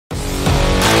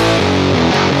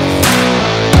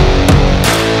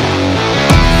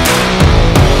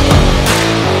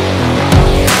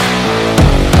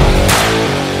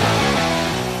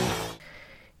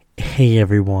Hey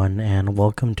everyone, and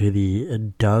welcome to the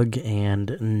Doug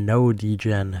and No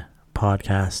Degen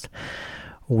podcast.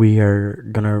 We are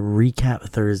going to recap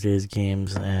Thursday's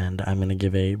games, and I'm going to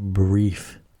give a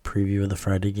brief preview of the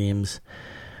Friday games.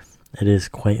 It is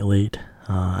quite late,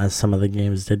 as some of the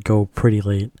games did go pretty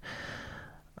late.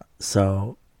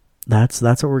 So that's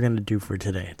what we're going to do for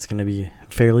today. It's going to be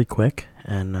fairly quick,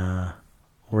 and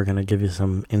we're going to give you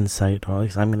some insight, or at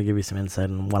least I'm going to give you some insight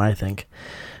on what I think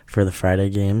for the Friday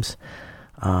games.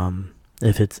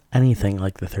 If it's anything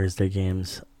like the Thursday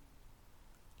games,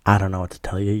 I don't know what to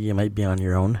tell you. You might be on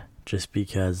your own, just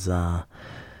because I'll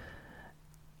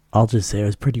just say it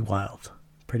was pretty wild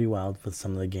with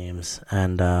some of the games,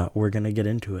 and we're going to get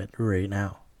into it right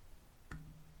now.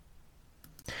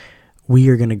 We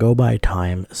are going to go by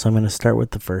time, so I'm going to start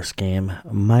with the first game.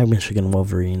 My Michigan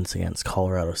Wolverines against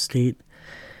Colorado State.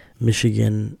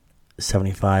 Michigan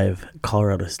 75,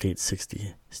 Colorado State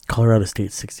 60. Colorado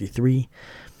State 63.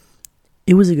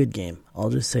 It was a good game.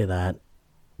 I'll just say that.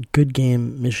 Good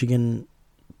game. Michigan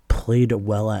played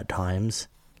well at times.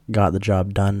 Got the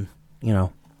job done. They're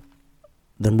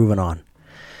moving on.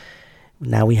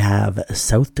 Now we have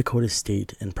South Dakota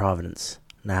State and Providence.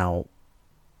 Now,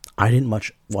 I didn't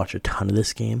watch a ton of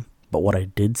this game, but what I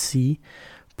did see,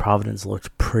 Providence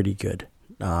looked pretty good.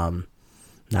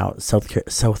 Now,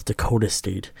 South Dakota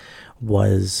State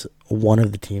was one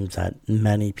of the teams that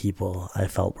many people I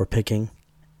felt were picking,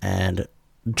 and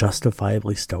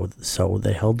justifiably so.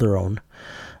 They held their own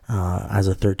as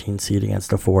a 13 seed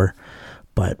against a 4,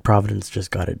 but Providence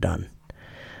just got it done.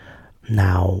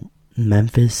 Now,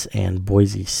 Memphis and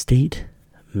Boise State.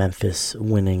 Memphis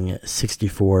winning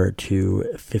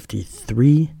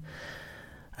 64-53.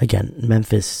 Again,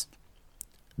 Memphis,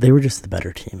 they were just the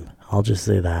better team. I'll just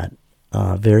say that.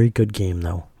 Very good game,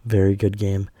 though. Very good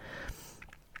game.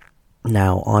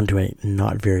 Now, on to a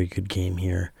not very good game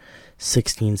here.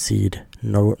 16 seed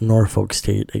Norfolk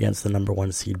State against the number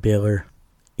 1 seed Baylor.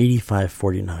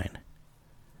 85-49.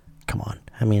 Come on.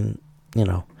 I mean,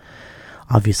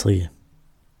 obviously,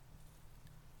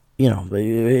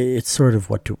 it's sort of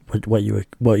what you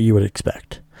would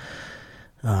expect.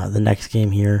 The next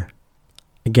game here,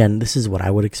 again, this is what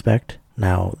I would expect.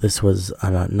 Now, this was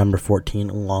number 14,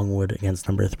 Longwood against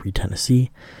number 3, Tennessee.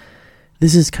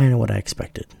 This is kind of what I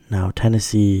expected. Now,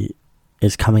 Tennessee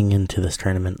is coming into this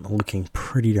tournament looking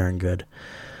pretty darn good.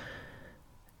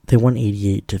 They won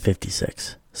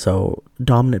 88-56, so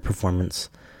dominant performance.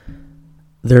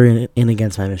 They're in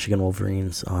against my Michigan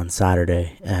Wolverines on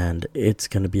Saturday, and it's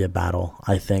going to be a battle,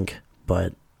 I think,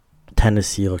 but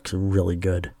Tennessee looks really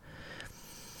good.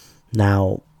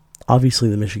 Now, obviously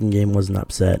the Michigan game was an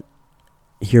upset.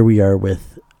 Here we are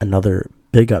with another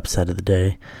big upset of the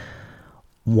day.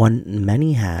 One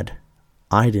many had.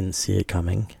 I didn't see it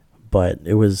coming, but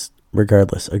it was,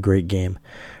 regardless, a great game.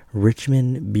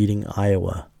 Richmond beating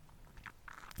Iowa.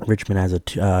 Richmond has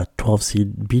a 12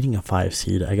 seed beating a 5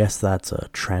 seed. I guess that's a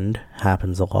trend.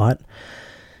 Happens a lot.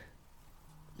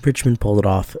 Richmond pulled it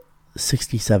off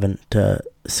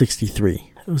 67-63.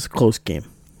 It was a close game.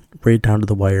 Right down to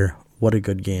the wire. What a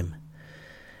good game.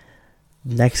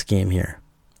 Next game here.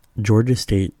 Georgia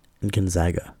State and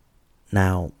Gonzaga.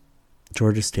 Now,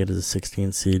 Georgia State is a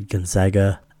 16 seed.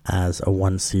 Gonzaga as a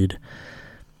 1 seed.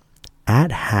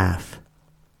 At half,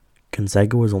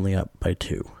 Gonzaga was only up by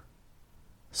 2.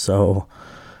 So,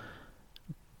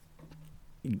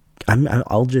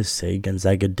 I'll just say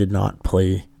Gonzaga did not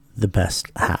play the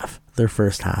best half. Their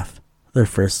first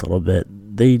little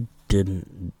bit, they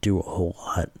didn't do a whole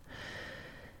lot.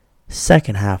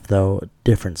 Second half, though,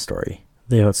 different story.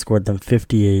 They outscored them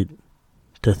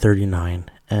 58-39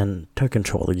 and took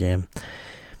control of the game.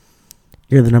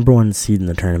 You're the number 1 seed in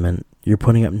the tournament. You're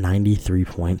putting up 93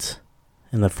 points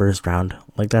in the first round.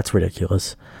 That's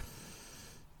ridiculous.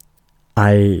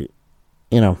 I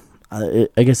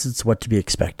guess it's what to be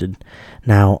expected.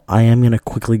 Now, I am going to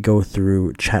quickly go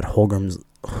through Chet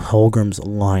Holmgren's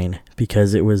line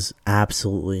because it was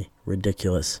absolutely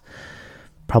ridiculous.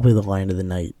 Probably the line of the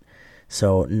night.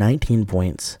 So, 19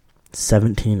 points,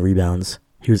 17 rebounds.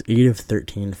 He was 8 of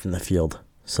 13 from the field.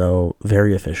 So,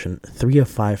 very efficient. 3 of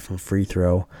 5 from free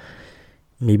throw.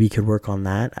 Maybe he could work on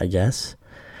that, I guess.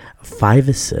 5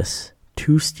 assists,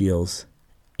 2 steals,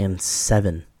 and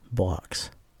 7 blocks.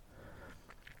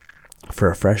 For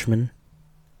a freshman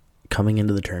coming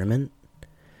into the tournament,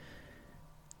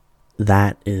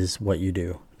 that is what you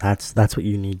do. That's what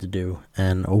you need to do.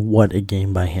 And what a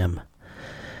game by him.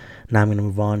 Now I'm going to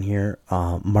move on here.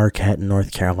 Marquette and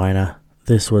North Carolina.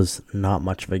 This was not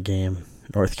much of a game.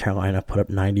 North Carolina put up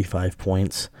 95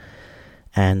 points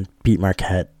and beat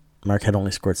Marquette. Marquette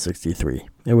only scored 63.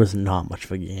 It was not much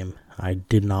of a game. I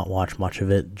did not watch much of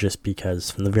it just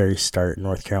because from the very start,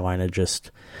 North Carolina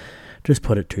just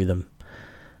put it to them.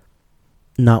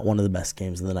 Not one of the best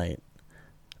games of the night.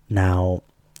 Now,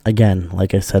 again,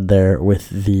 like I said there, with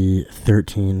the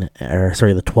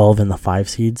 12 and the 5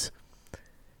 seeds,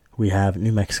 we have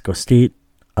New Mexico State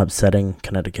upsetting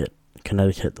Connecticut.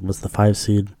 Connecticut was the 5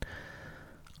 seed.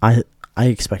 I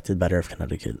expected better of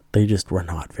Connecticut. They just were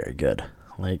not very good.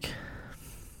 Like,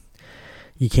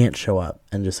 you can't show up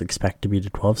and just expect to beat a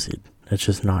 12 seed. It's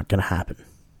just not going to happen.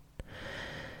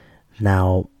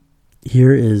 Now,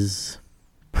 here is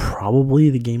probably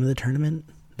the game of the tournament.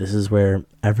 This is where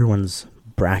everyone's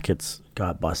brackets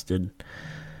got busted.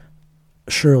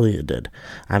 Surely it did.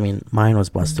 I mean, mine was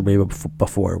busted way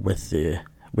before with the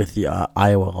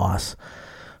Iowa loss.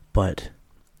 But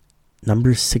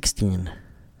number 15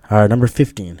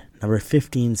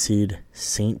 seed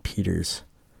St. Peter's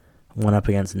went up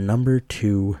against number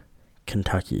 2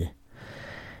 Kentucky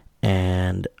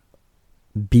and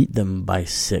beat them by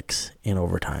 6 in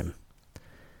overtime.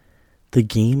 The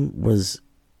game was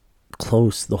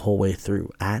close the whole way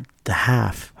through. At the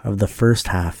half of the first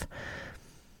half,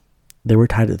 they were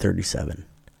tied at 37.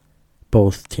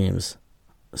 Both teams,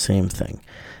 same thing.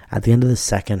 At the end of the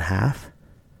second half,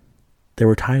 they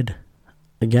were tied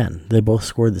again. They both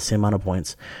scored the same amount of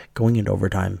points going into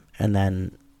overtime, and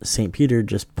then St. Peter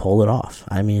just pulled it off.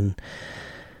 I mean,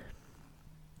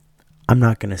 I'm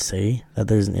not going to say that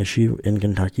there's an issue in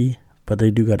Kentucky, but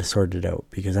they do got to sort it out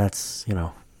because that's,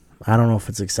 I don't know if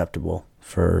it's acceptable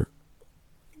for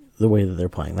the way that they're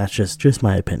playing. That's just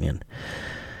my opinion.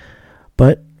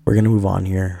 But we're going to move on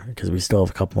here because we still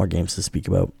have a couple more games to speak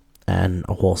about and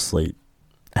a whole slate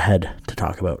ahead to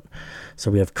talk about. So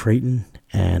we have Creighton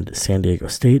and San Diego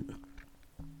State.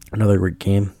 Another great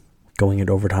game going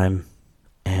into overtime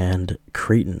and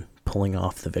Creighton pulling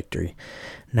off the victory.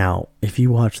 Now, if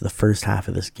you watch the first half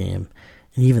of this game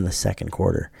and even the second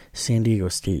quarter, San Diego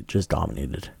State just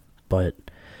dominated, but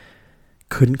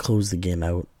couldn't close the game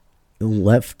out.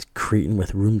 Left Creighton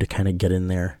with room to kind of get in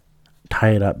there,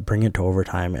 tie it up, bring it to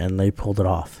overtime, and they pulled it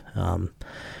off.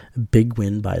 Big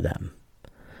win by them.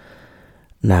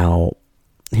 Now,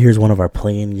 here's one of our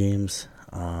play-in games.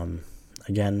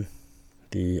 Again,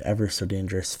 the ever so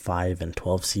dangerous 5 and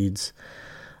 12 seeds.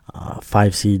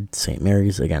 5 seed St.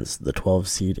 Mary's against the 12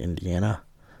 seed Indiana.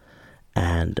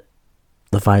 And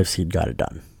the 5 seed got it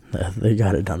done. They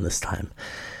got it done this time.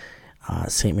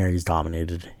 St. Mary's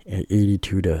dominated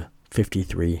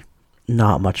 82-53.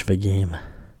 Not much of a game.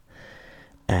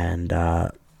 And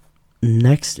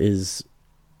next is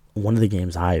one of the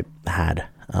games I had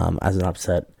as an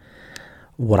upset.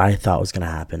 What I thought was going to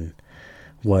happen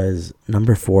was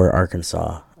number 4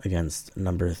 Arkansas against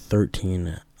number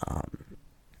 13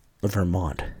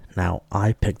 Vermont. Now,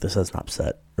 I picked this as an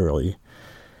upset early,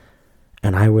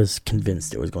 and I was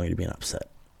convinced it was going to be an upset.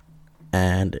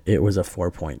 And it was a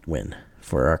 4-point win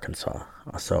for Arkansas.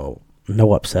 So,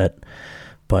 no upset,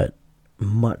 but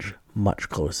much, much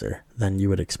closer than you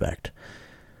would expect.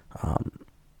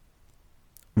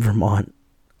 Vermont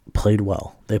played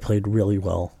well. They played really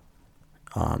well.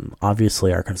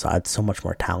 Obviously, Arkansas had so much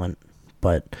more talent,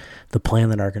 but the plan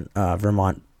that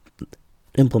Vermont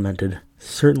implemented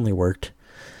certainly worked,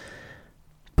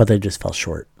 but they just fell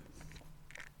short.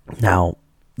 Now,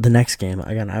 the next game,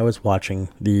 again, I was watching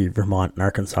the Vermont and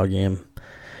Arkansas game,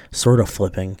 sort of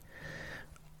flipping.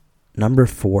 Number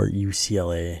 4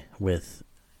 UCLA with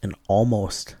an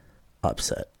almost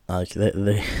upset. Like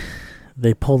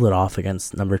they pulled it off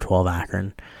against number 12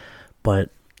 Akron,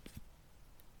 but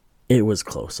it was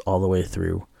close all the way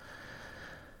through.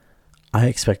 I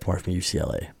expect more from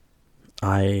UCLA.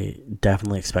 I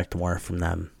definitely expect more from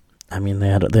them. I mean, they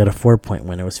had a 4-point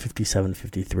win. It was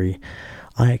 57-53.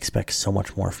 I expect so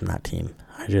much more from that team.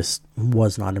 I just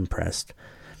was not impressed.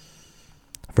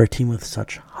 For a team with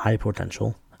such high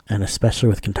potential, and especially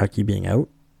with Kentucky being out,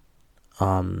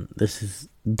 this is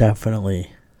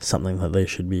definitely something that they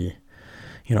should be,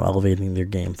 elevating their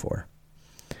game for.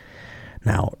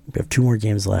 Now, we have 2 more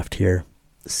games left here.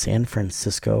 San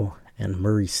Francisco and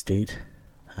Murray State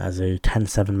as a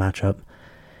 10-7 matchup.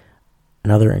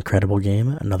 Another incredible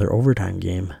game, another overtime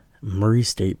game. Murray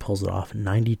State pulls it off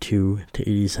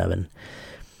 92-87.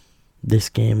 This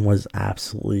game was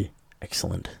absolutely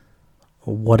excellent.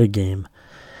 What a game.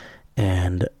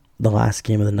 And the last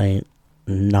game of the night,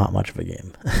 not much of a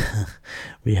game.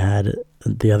 We had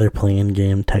the other play-in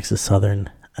game, Texas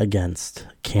Southern against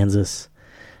Kansas.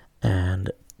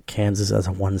 And Kansas as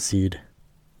a 1 seed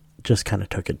just kind of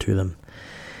took it to them.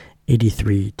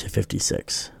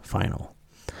 83-56 final.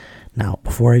 Now,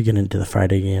 before I get into the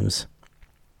Friday games,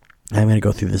 I'm going to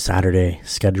go through the Saturday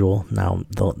schedule. Now,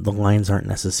 the lines aren't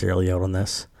necessarily out on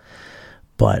this,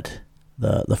 but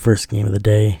the first game of the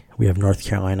day, we have North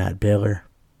Carolina at Baylor.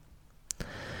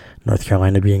 North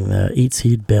Carolina being the 8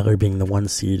 seed, Baylor being the 1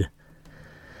 seed.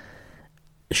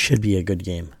 Should be a good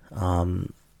game,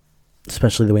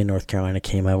 especially the way North Carolina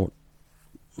came out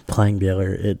playing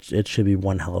Baylor. It should be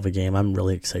one hell of a game. I'm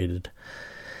really excited.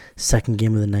 Second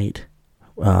game of the night,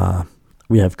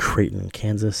 we have Creighton,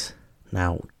 Kansas.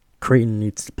 Now, Creighton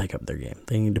needs to pick up their game.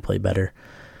 They need to play better.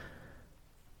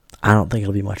 I don't think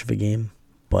it'll be much of a game,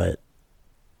 but,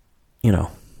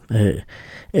 it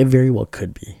very well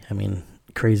could be. I mean,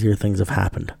 crazier things have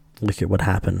happened. Look at what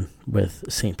happened with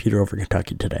St. Peter over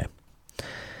Kentucky today.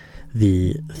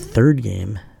 The third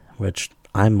game, which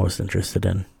I'm most interested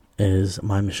in, is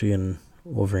my Michigan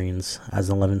Wolverines as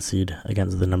an 11 seed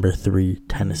against the number 3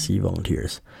 Tennessee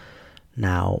Volunteers.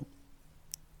 Now,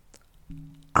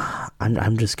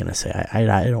 I'm just going to say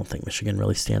I don't think Michigan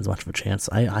really stands much of a chance.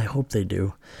 I hope they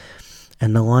do.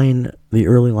 And the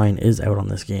early line is out on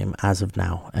this game as of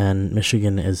now, and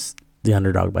Michigan is the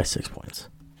underdog by 6 points.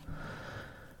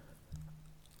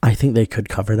 I think they could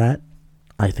cover that.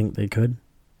 I think they could,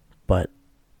 but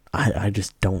I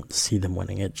just don't see them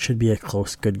winning. It should be a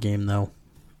close, good game though.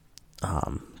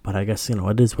 But I guess,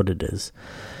 it is what it is.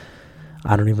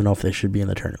 I don't even know if they should be in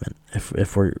the tournament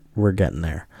if we're getting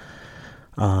there.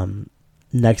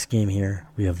 Next game here,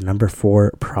 we have number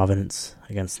 4 Providence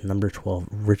against number 12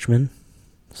 Richmond.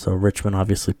 So Richmond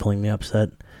obviously pulling the upset.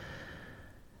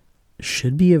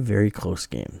 Should be a very close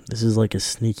game. This is like a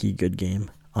sneaky good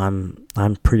game. I'm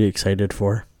pretty excited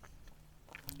for.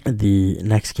 The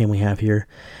next game we have here,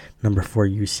 number 4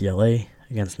 UCLA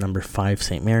against number 5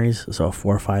 St. Mary's. So a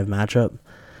 4-5 matchup.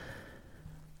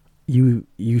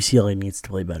 UCLA needs to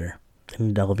play better. They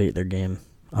need to elevate their game.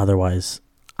 Otherwise,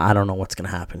 I don't know what's going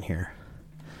to happen here.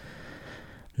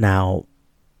 Now,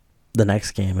 the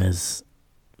next game is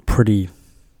pretty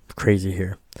crazy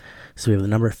here. So we have the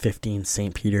number 15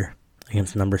 St. Peter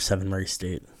against number 7 Murray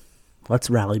State. Let's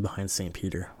rally behind St.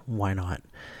 Peter. Why not?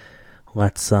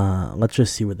 Let's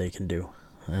just see what they can do,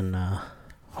 and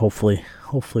hopefully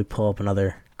pull up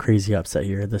another crazy upset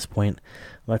here at this point.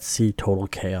 Let's see total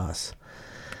chaos.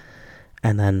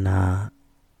 And then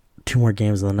 2 more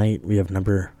games of the night. We have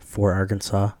number 4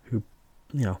 Arkansas, who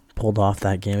pulled off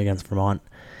that game against Vermont,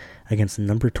 against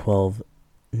number 12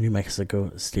 New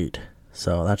Mexico State.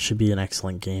 So that should be an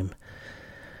excellent game.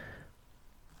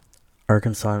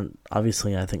 Arkansas,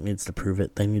 obviously, I think needs to prove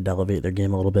it. They need to elevate their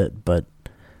game a little bit, but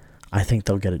I think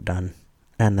they'll get it done.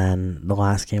 And then the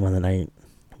last game of the night,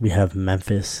 we have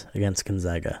Memphis against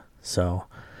Gonzaga. So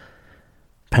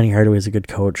Penny Hardaway is a good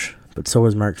coach, but so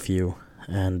is Mark Few.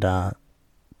 And I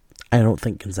don't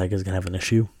think Gonzaga is going to have an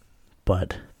issue,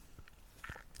 but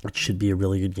it should be a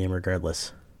really good game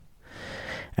regardless.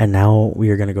 And now we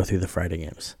are going to go through the Friday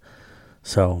games.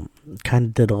 So kind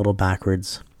of did a little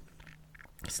backwards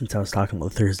since I was talking about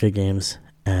the Thursday games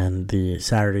and the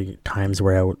Saturday times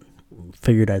were out.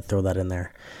 Figured I'd throw that in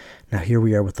there. Now here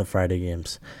we are with the Friday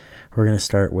games. We're going to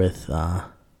start with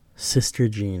Sister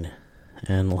Jean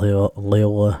and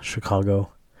Loyola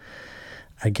Chicago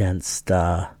against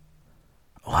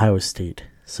Ohio State.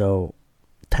 So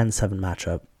 10-7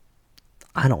 matchup.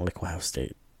 I don't like Ohio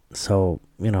State. So,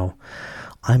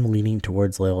 I'm leaning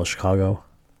towards Loyola Chicago.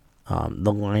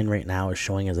 The line right now is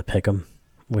showing as a pick'em,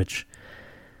 which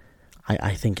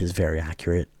I think is very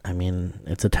accurate. I mean,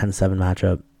 it's a 10-7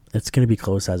 matchup. It's going to be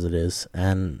close as it is,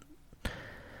 and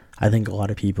I think a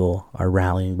lot of people are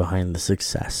rallying behind the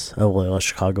success of Loyola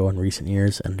Chicago in recent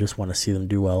years and just want to see them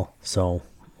do well. So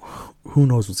who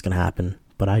knows what's going to happen,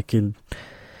 but I could,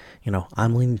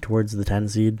 I'm leaning towards the 10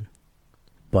 seed,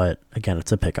 but again,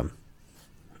 it's a pick'em.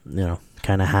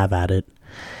 Kind of have at it.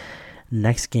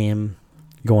 Next game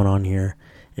going on here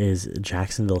is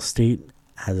Jacksonville State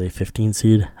as a 15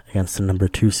 seed against the number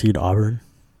 2 seed Auburn.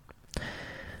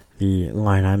 The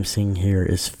line I'm seeing here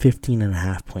is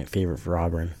 15.5 point favorite for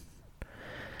Auburn.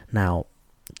 Now,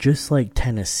 just like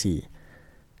Tennessee,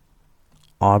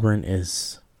 Auburn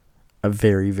is a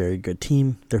very, very good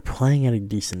team. They're playing at a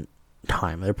decent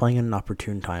time. They're playing at an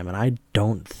opportune time, and I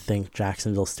don't think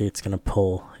Jacksonville State's going to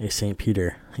pull a St.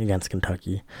 Peter against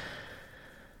Kentucky.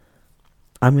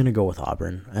 I'm going to go with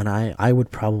Auburn, and I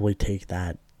would probably take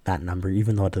that number,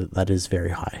 even though that is very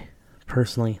high.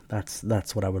 Personally,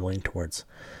 that's what I would lean towards.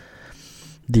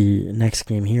 The next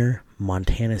game here,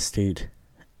 Montana State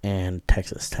and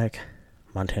Texas Tech.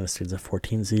 Montana State's a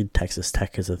 14 seed. Texas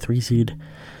Tech is a 3 seed.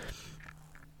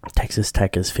 Texas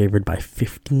Tech is favored by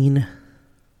 15.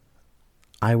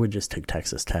 I would just take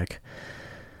Texas Tech,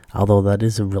 although that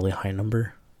is a really high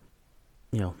number.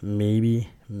 maybe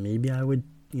I would,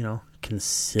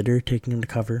 consider taking him to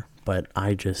cover, but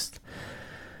I don't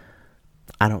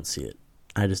see it.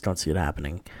 I just don't see it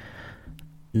happening.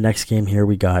 Next game here,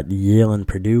 we got Yale and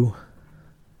Purdue.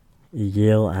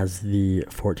 Yale as the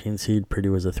 14 seed,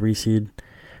 Purdue as a 3 seed.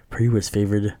 Purdue was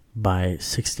favored by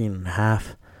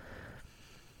 16.5.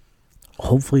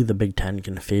 Hopefully the Big Ten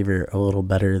can favor a little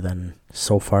better than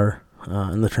so far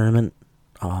in the tournament.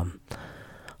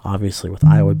 Obviously with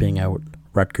Iowa being out,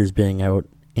 Rutgers being out,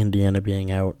 Indiana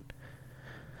being out,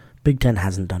 Big Ten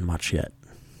hasn't done much yet.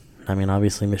 I mean,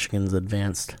 obviously Michigan's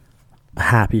advanced.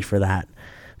 Happy for that.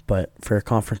 But for a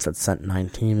conference that sent 9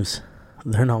 teams,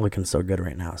 they're not looking so good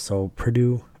right now. So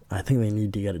Purdue, I think they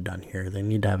need to get it done here. They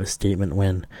need to have a statement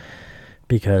win,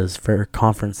 because for a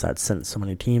conference that sent so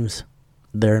many teams,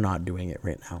 they're not doing it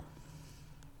right now.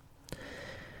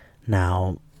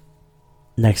 Now,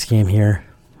 next game here,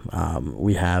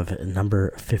 we have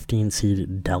number 15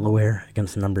 seed Delaware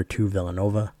against number 2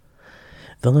 Villanova.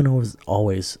 Villanova's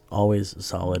always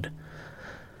solid.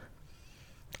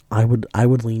 I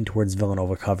would lean towards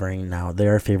Villanova covering. Now, they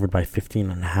are favored by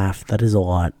 15.5. That is a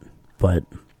lot, but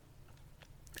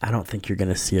I don't think you're going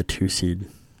to see a 2 seed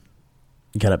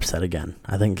get upset again.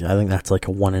 I think that's like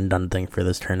a one and done thing for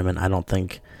this tournament. I don't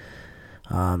think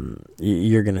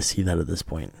you're going to see that at this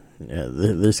point.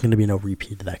 There's going to be no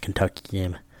repeat of that Kentucky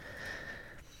game.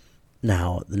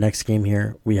 Now, the next game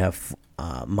here, we have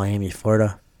Miami,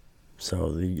 Florida.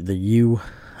 So the U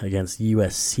against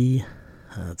USC.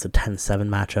 It's a 10-7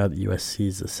 matchup. USC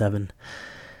is a 7.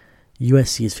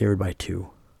 USC is favored by 2.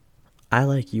 I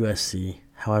like USC.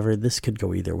 However, this could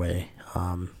go either way.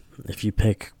 If you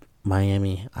pick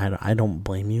Miami, I don't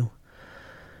blame you.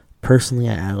 Personally,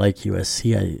 I like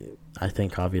USC. I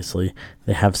think, obviously,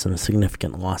 they have some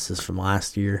significant losses from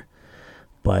last year.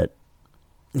 But,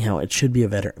 it should be a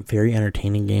very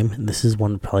entertaining game. This is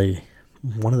probably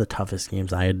one of the toughest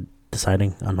games I had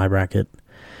deciding on my bracket.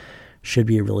 Should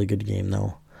be a really good game,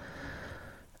 though.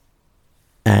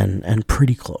 And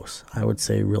pretty close. I would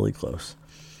say really close.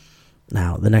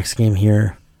 Now, the next game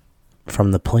here,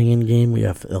 from the play-in game, we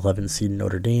have 11 seed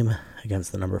Notre Dame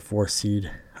against the number 6 seed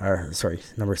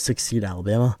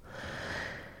Alabama.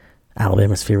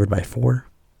 Alabama's favored by 4.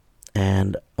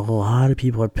 And a lot of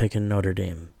people are picking Notre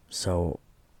Dame. So,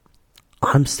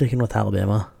 I'm sticking with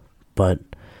Alabama, but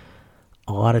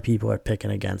a lot of people are picking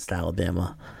against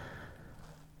Alabama.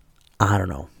 I don't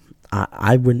know.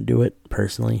 I wouldn't do it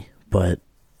personally, but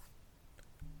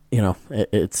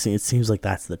it seems like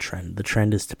that's the trend. The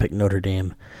trend is to pick Notre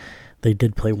Dame. They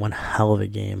did play one hell of a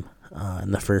game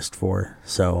in the first 4,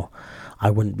 so I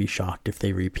wouldn't be shocked if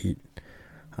they repeat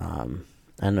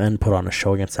and put on a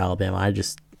show against Alabama.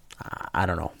 I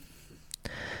don't know.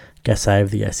 Guess I have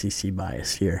the SEC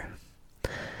bias here.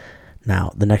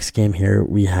 Now, the next game here,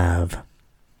 we have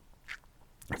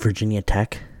Virginia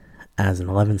Tech as an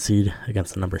 11 seed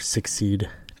against the number 6 seed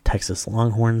Texas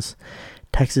Longhorns.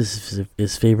 Texas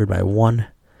is favored by 1.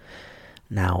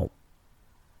 Now,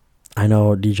 I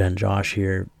know DJ Josh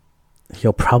here,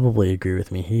 he'll probably agree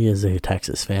with me. He is a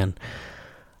Texas fan.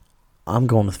 I'm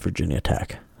going with Virginia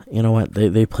Tech. You know what?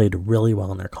 They played really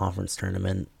well in their conference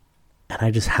tournament, and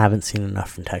I just haven't seen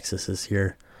enough from Texas this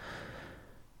year.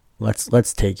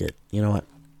 Let's take it. You know what?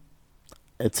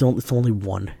 It's only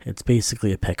 1. It's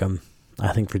basically a pick 'em.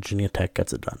 I think Virginia Tech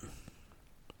gets it done.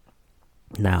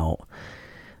 Now,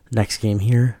 next game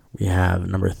here, we have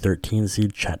number 13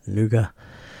 seed Chattanooga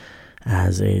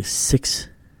as an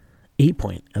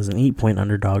 8-point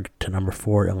underdog to number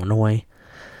 4 Illinois.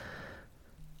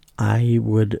 I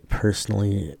would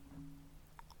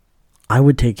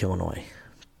take Illinois.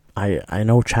 I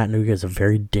know Chattanooga is a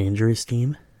very dangerous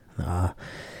team.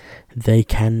 They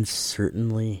can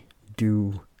certainly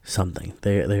do something.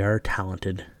 They are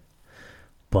talented,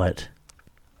 but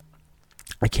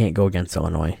I can't go against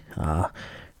Illinois.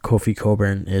 Kofi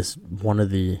Cockburn is one of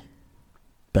the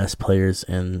best players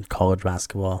in college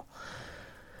basketball.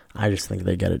 I just think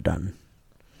they get it done.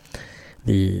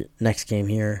 The next game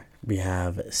here, we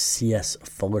have CS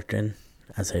Fullerton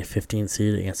as a 15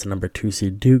 seed against the number 2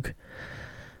 seed Duke.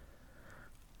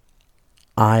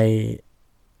 I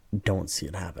don't see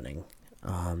it happening.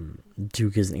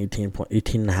 Duke is an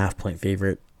 18.5 point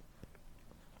favorite.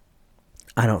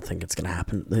 I don't think it's going to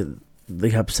happen.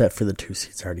 The upset for the 2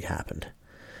 seeds already happened.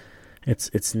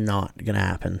 It's not going to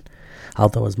happen.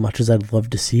 Although as much as I'd love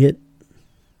to see it,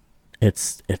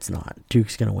 it's not.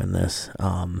 Duke's going to win this.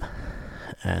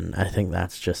 And I think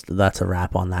that's a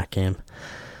wrap on that game.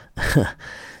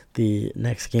 The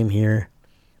next game here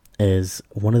is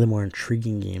one of the more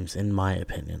intriguing games in my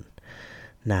opinion.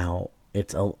 Now,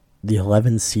 it's the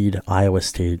 11 seed Iowa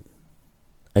State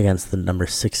against the number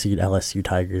 6 seed LSU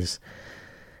Tigers.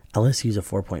 LSU's a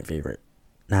 4-point favorite.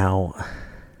 Now,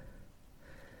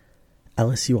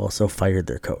 LSU also fired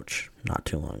their coach not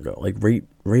too long ago, like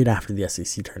right after the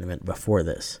SEC tournament before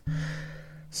this.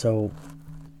 So,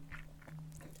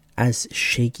 as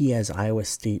shaky as Iowa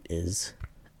State is,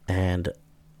 and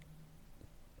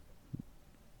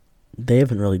they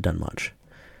haven't really done much,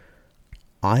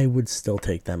 I would still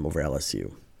take them over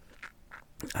LSU.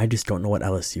 I just don't know what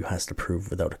LSU has to prove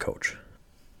without a coach.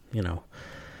 You know,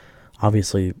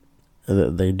 obviously,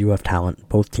 they do have talent.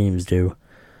 Both teams do.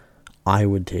 I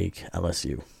would take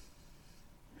LSU.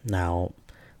 Now,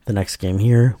 the next game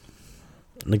here,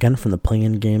 again from the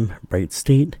play-in game, Bright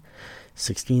State,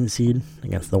 16 seed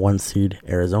against the 1 seed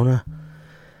Arizona.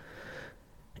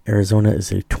 Arizona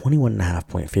is a 21.5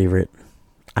 point favorite.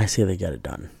 I say they get it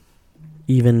done.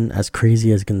 Even as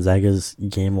crazy as Gonzaga's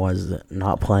game was,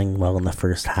 not playing well in the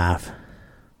first half,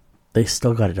 they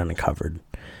still got it done and covered.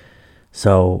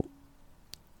 So,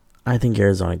 I think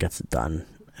Arizona gets it done.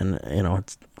 And,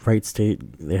 it's Wright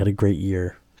State. They had a great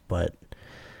year, but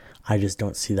I just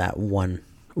don't see that 1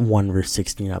 versus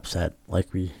 16 upset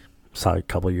like we saw a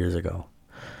couple years ago.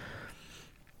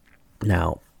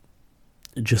 Now,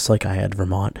 just like I had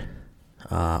Vermont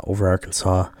over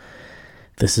Arkansas,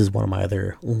 this is one of my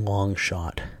other long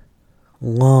shot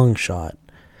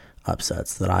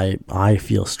upsets that I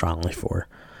feel strongly for.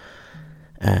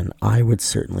 And I would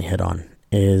certainly hit on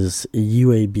is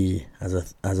UAB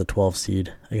as a 12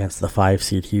 seed against the 5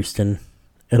 seed Houston.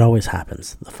 It always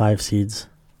happens. The 5 seeds,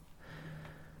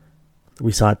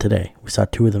 we saw it today. We saw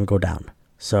 2 of them go down.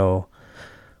 So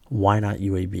why not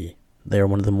UAB? They're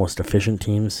one of the most efficient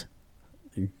teams,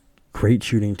 great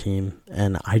shooting team,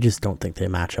 and I just don't think they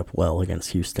match up well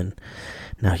against Houston.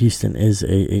 Now, Houston is a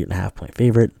 8.5 point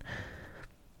favorite.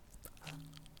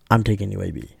 I'm taking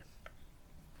UAB.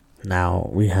 Now,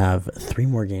 we have 3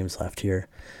 more games left here.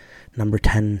 Number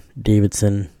 10,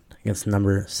 Davidson against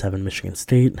number 7, Michigan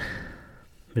State.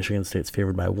 Michigan State's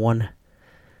favored by 1.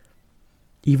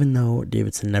 Even though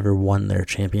Davidson never won their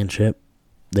championship,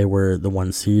 they were the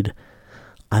 1 seed.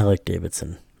 I like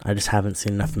Davidson. I just haven't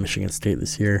seen enough of Michigan State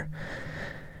this year.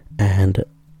 And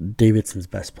Davidson's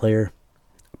best player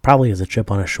probably has a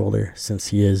chip on his shoulder since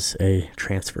he is a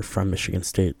transfer from Michigan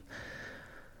State.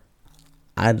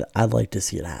 I'd like to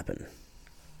see it happen.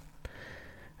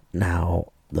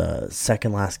 Now, the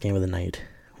second last game of the night,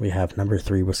 we have number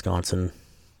 3 Wisconsin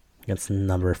against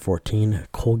number 14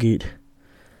 Colgate.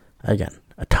 Again,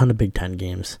 a ton of Big Ten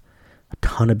games, a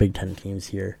ton of Big Ten teams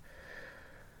here.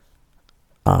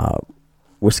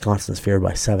 Wisconsin's favored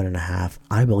by 7.5.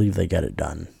 I believe they get it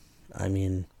done. I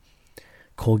mean,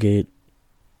 Colgate,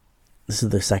 this is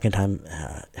their second time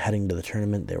heading to the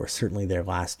tournament. They were certainly there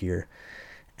last year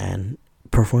and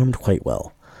performed quite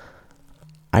well.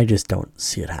 I just don't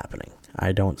see it happening.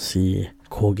 I don't see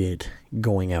Colgate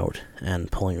going out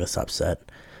and pulling this upset.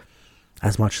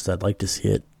 As much as I'd like to see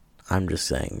it, I'm just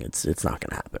saying it's not going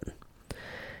to happen.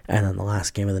 And then the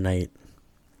last game of the night,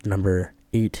 number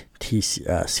 8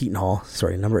 Seton Hall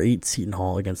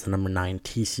against the number 9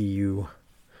 TCU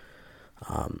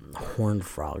Horned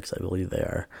Frogs, I believe they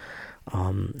are.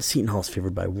 Seton Hall's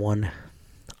favored by 1.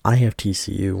 I have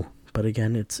TCU, but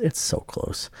again, it's so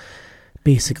close.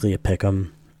 Basically a pick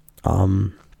 'em. I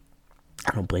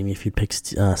don't blame you if you pick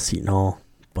Seton Hall,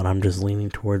 but I'm just leaning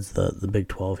towards the Big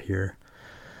 12 here.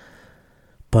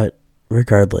 But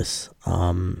regardless,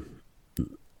 who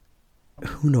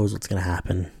knows what's going to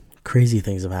happen? Crazy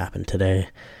things have happened today.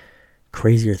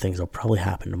 Crazier things will probably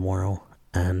happen tomorrow.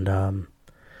 And I'm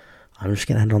just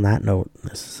going to end on that note.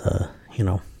 This is,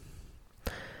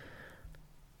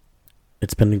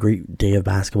 it's been a great day of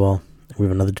basketball. We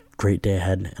have another great day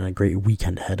ahead and a great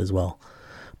weekend ahead as well.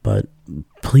 But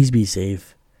please be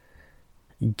safe.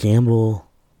 Gamble,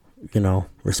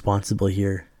 responsibly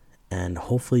here. And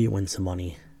hopefully you win some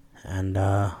money. And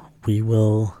we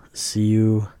will see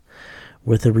you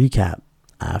with a recap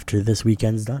after this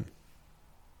weekend's done.